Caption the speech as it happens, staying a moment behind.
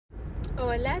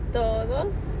Hola a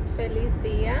todos, feliz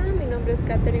día. Mi nombre es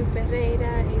Catherine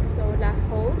Ferreira y soy la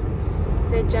host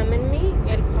de Geminme,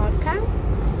 el podcast.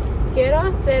 Quiero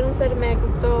hacer un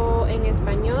segmento en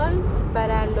español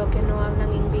para los que no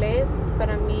hablan inglés.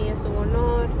 Para mí es un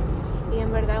honor y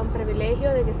en verdad un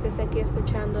privilegio de que estés aquí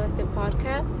escuchando este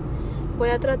podcast. Voy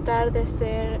a tratar de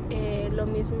hacer los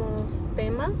mismos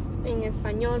temas en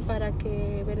español para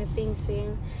que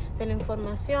beneficien de la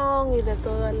información y de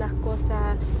todas las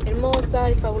cosas hermosas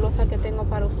y fabulosas que tengo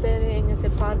para ustedes en este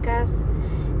podcast.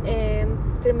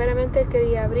 Primeramente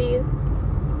quería abrir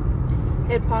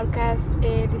el podcast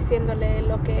diciéndole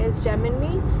lo que es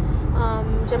Geminme.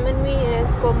 Geminme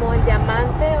es como el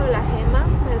diamante o la gema,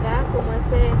 ¿verdad? Como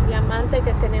ese diamante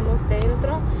que tenemos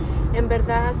dentro. En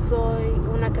verdad soy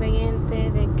una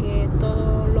creyente de que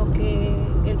todo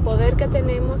el poder que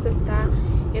tenemos está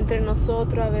entre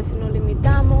nosotros. A veces nos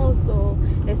limitamos o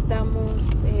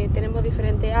tenemos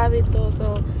diferentes hábitos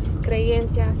o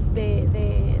creencias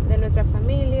de nuestras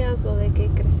familias, o de que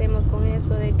crecemos con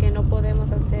eso, de que no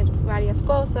podemos hacer varias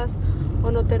cosas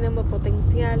o no tenemos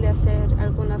potencial de hacer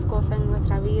algunas cosas en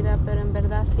nuestra vida, pero en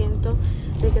verdad siento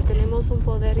de que tenemos un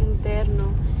poder interno,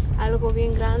 algo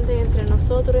bien grande entre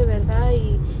nosotros, ¿verdad?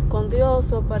 Y con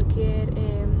Dios o cualquier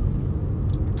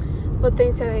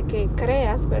potencia de que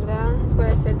creas, ¿verdad?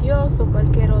 Puede ser Dios o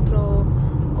cualquier otro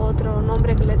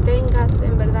nombre que le tengas.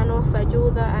 En verdad nos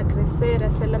ayuda a crecer,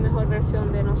 a ser la mejor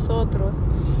versión de nosotros,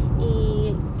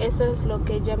 y eso es lo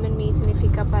que Geminme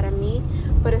significa para mí.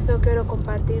 Por eso quiero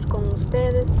compartir con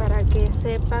ustedes, para que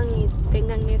sepan y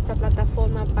tengan esta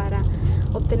plataforma para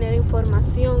obtener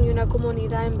información y una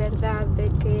comunidad en verdad de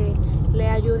que le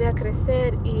ayude a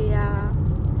crecer y a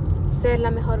ser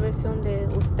la mejor versión de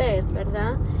usted,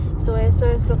 ¿verdad? Eso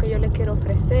es lo que yo le quiero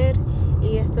ofrecer,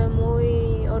 y estoy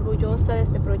muy orgullosa de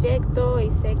este proyecto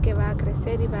y sé que va a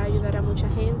crecer y va a ayudar a mucha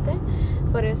gente.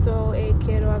 Por eso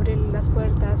quiero abrir las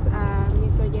puertas a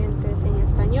mis oyentes en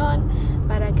español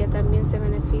para que también se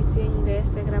beneficien de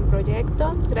este gran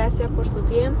proyecto. Gracias por su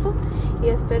tiempo y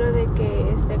espero de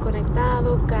que esté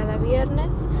conectado cada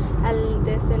viernes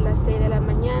desde las 6 de la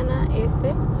mañana.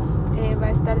 Va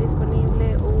a estar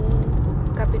disponible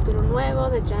un capítulo nuevo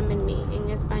de Geminme en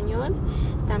español.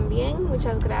 También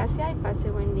muchas gracias y pase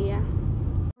buen día.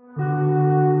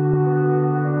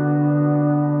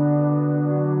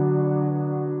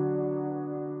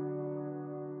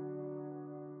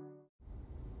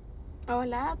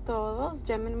 Hola a todos,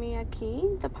 Geminme aquí,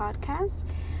 the podcast.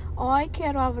 Hoy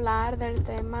quiero hablar del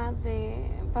tema de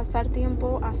pasar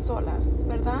tiempo a solas,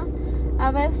 ¿verdad?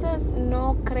 A veces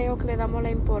no creo que le damos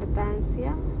la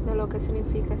importancia de lo que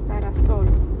significa estar a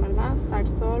solo, ¿verdad? Estar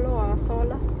solo o a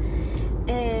solas.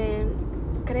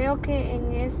 Creo que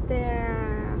en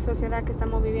esta sociedad que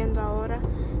estamos viviendo ahora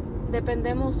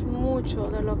dependemos mucho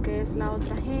de lo que es la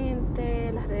otra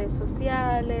gente, las redes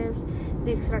sociales,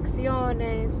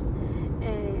 distracciones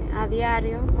a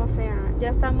diario. O sea, ya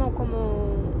estamos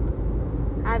como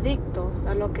adictos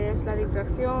a lo que es las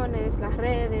distracciones, las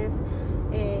redes,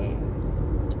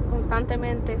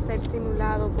 constantemente ser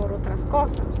estimulado por otras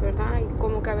cosas, ¿verdad? Y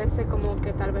como que a veces como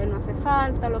que tal vez no hace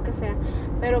falta, lo que sea.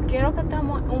 Pero quiero que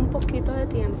tengamos un poquito de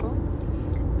tiempo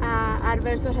a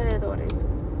ver sus alrededores.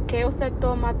 ¿Qué usted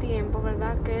toma tiempo,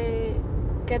 verdad?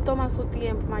 ¿Qué toma su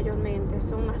tiempo mayormente?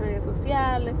 ¿Son las redes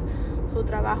sociales? ¿Su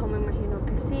trabajo? Me imagino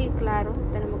que sí, claro,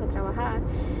 tenemos que trabajar.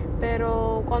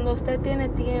 Pero cuando usted tiene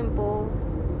tiempo,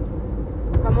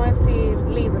 vamos a decir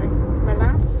libre,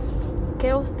 ¿verdad?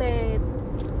 ¿Qué usted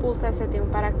usa ese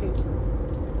tiempo? ¿Para qué?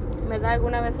 ¿Verdad?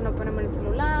 Algunas veces nos ponemos el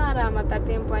celular a matar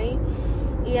tiempo ahí,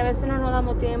 y a veces no nos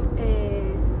damos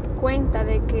cuenta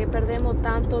de que perdemos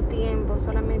tanto tiempo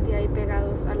solamente ahí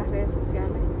pegados a las redes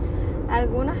sociales.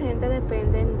 Alguna gente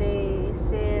dependen de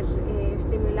ser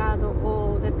estimulado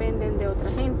o dependen de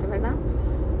otra gente, ¿verdad?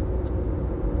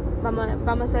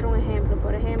 Vamos a hacer un ejemplo.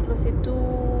 Por ejemplo, si tú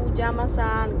llamas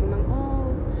a alguien,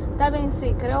 está bien,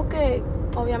 sí, creo que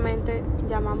obviamente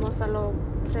llamamos a los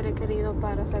seres queridos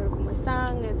para saber cómo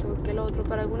están, esto que el otro,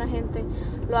 pero alguna gente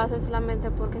lo hace solamente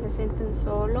porque se sienten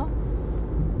solos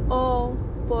o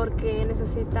porque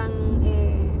necesitan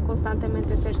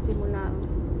constantemente ser estimulados.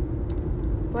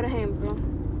 Por ejemplo,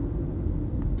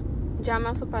 llama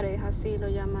a su pareja, sí, lo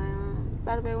llama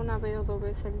tal vez una vez o 2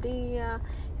 veces al día,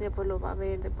 y después lo va a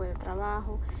ver después de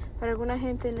trabajo. Pero alguna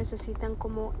gente necesitan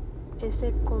como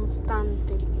ese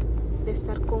constante de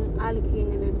estar con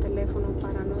alguien en el teléfono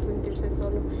para no sentirse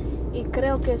solo, y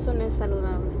creo que eso no es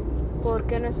saludable. ¿Por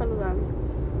qué no es saludable?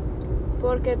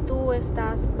 Porque tú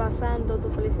estás basando tu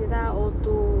felicidad o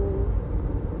tu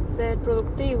ser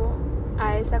productivo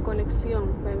a esa conexión,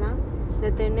 ¿verdad?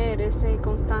 De tener esa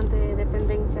constante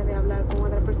dependencia de hablar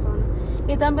persona.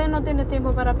 Y también no tienes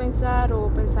tiempo para pensar,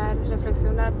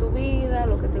 reflexionar tu vida,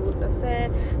 lo que te gusta hacer,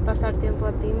 pasar tiempo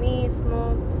a ti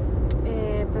mismo,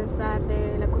 pensar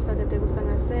de las cosas que te gustan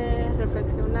hacer,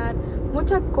 reflexionar.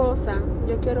 Muchas cosas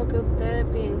yo quiero que ustedes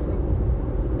piensen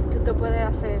que usted puede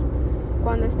hacer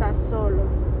cuando estás solo.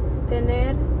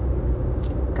 Tener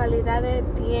calidad de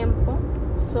tiempo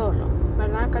solo,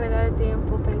 ¿verdad? Calidad de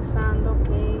tiempo pensando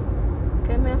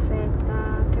qué me afecta,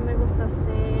 qué me gusta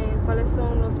hacer, cuáles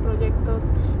son los proyectos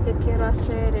que quiero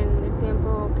hacer en el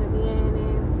tiempo que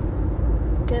viene,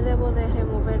 qué debo de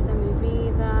remover de mi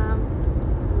vida,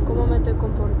 cómo me estoy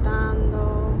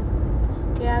comportando,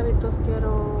 qué hábitos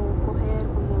quiero coger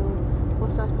como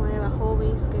cosas nuevas,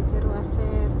 hobbies que quiero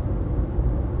hacer.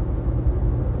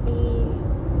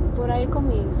 Y por ahí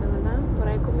comienza, ¿verdad? Por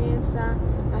ahí comienza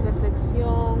la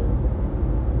reflexión.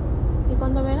 Y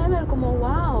cuando viene a ver como,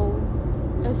 wow,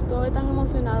 estoy tan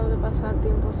emocionado de pasar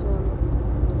tiempo solo,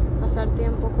 pasar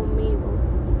tiempo conmigo.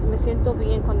 Y me siento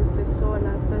bien cuando estoy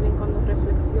sola, estoy bien cuando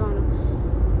reflexiono.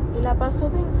 Y la paso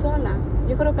bien sola.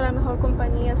 Yo creo que la mejor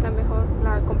compañía es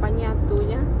la compañía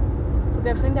tuya. Porque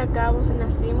al fin y al cabo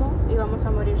nacimos y vamos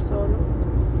a morir solos.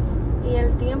 Y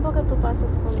el tiempo que tú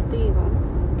pasas contigo,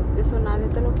 eso nadie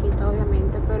te lo quita,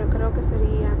 obviamente, pero creo que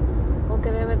sería, o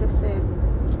que debe de ser,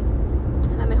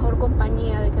 la mejor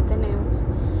compañía de que tenemos.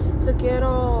 Yo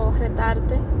quiero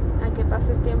retarte a que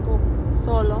pases tiempo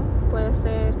solo. Puede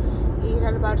ser ir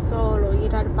al bar solo,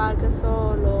 ir al parque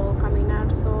solo,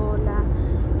 caminar sola,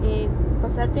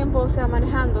 pasar tiempo,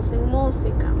 manejando sin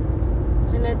música,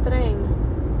 en el tren,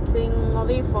 sin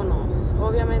audífonos.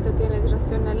 Obviamente tiene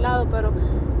distracción al lado, pero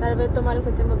tal vez tomar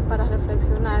ese tiempo para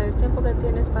reflexionar, el tiempo que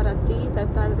tienes para ti,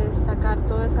 tratar de sacar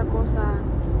toda esa cosa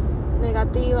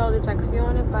negativa o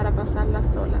distracciones para pasarlas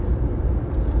solas.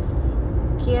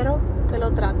 Quiero que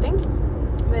lo traten.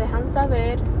 Me dejan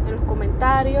saber en los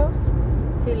comentarios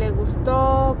si les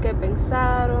gustó, qué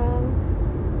pensaron,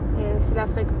 si les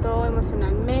afectó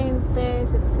emocionalmente,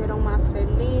 si se pusieron más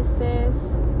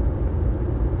felices.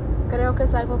 Creo que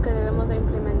es algo que debemos de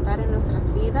implementar en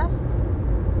nuestras vidas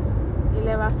y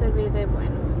le va a servir de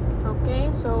bueno.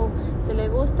 Ok, si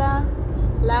les gusta,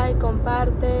 like,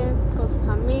 comparte con sus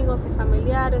amigos y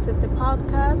familiares este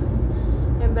podcast.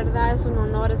 En verdad es un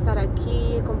honor estar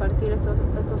aquí y compartir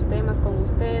estos temas con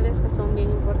ustedes, que son bien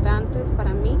importantes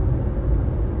para mí.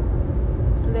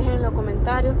 Dejen en los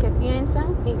comentarios qué piensan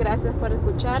y gracias por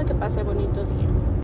escuchar. Que pase bonito día.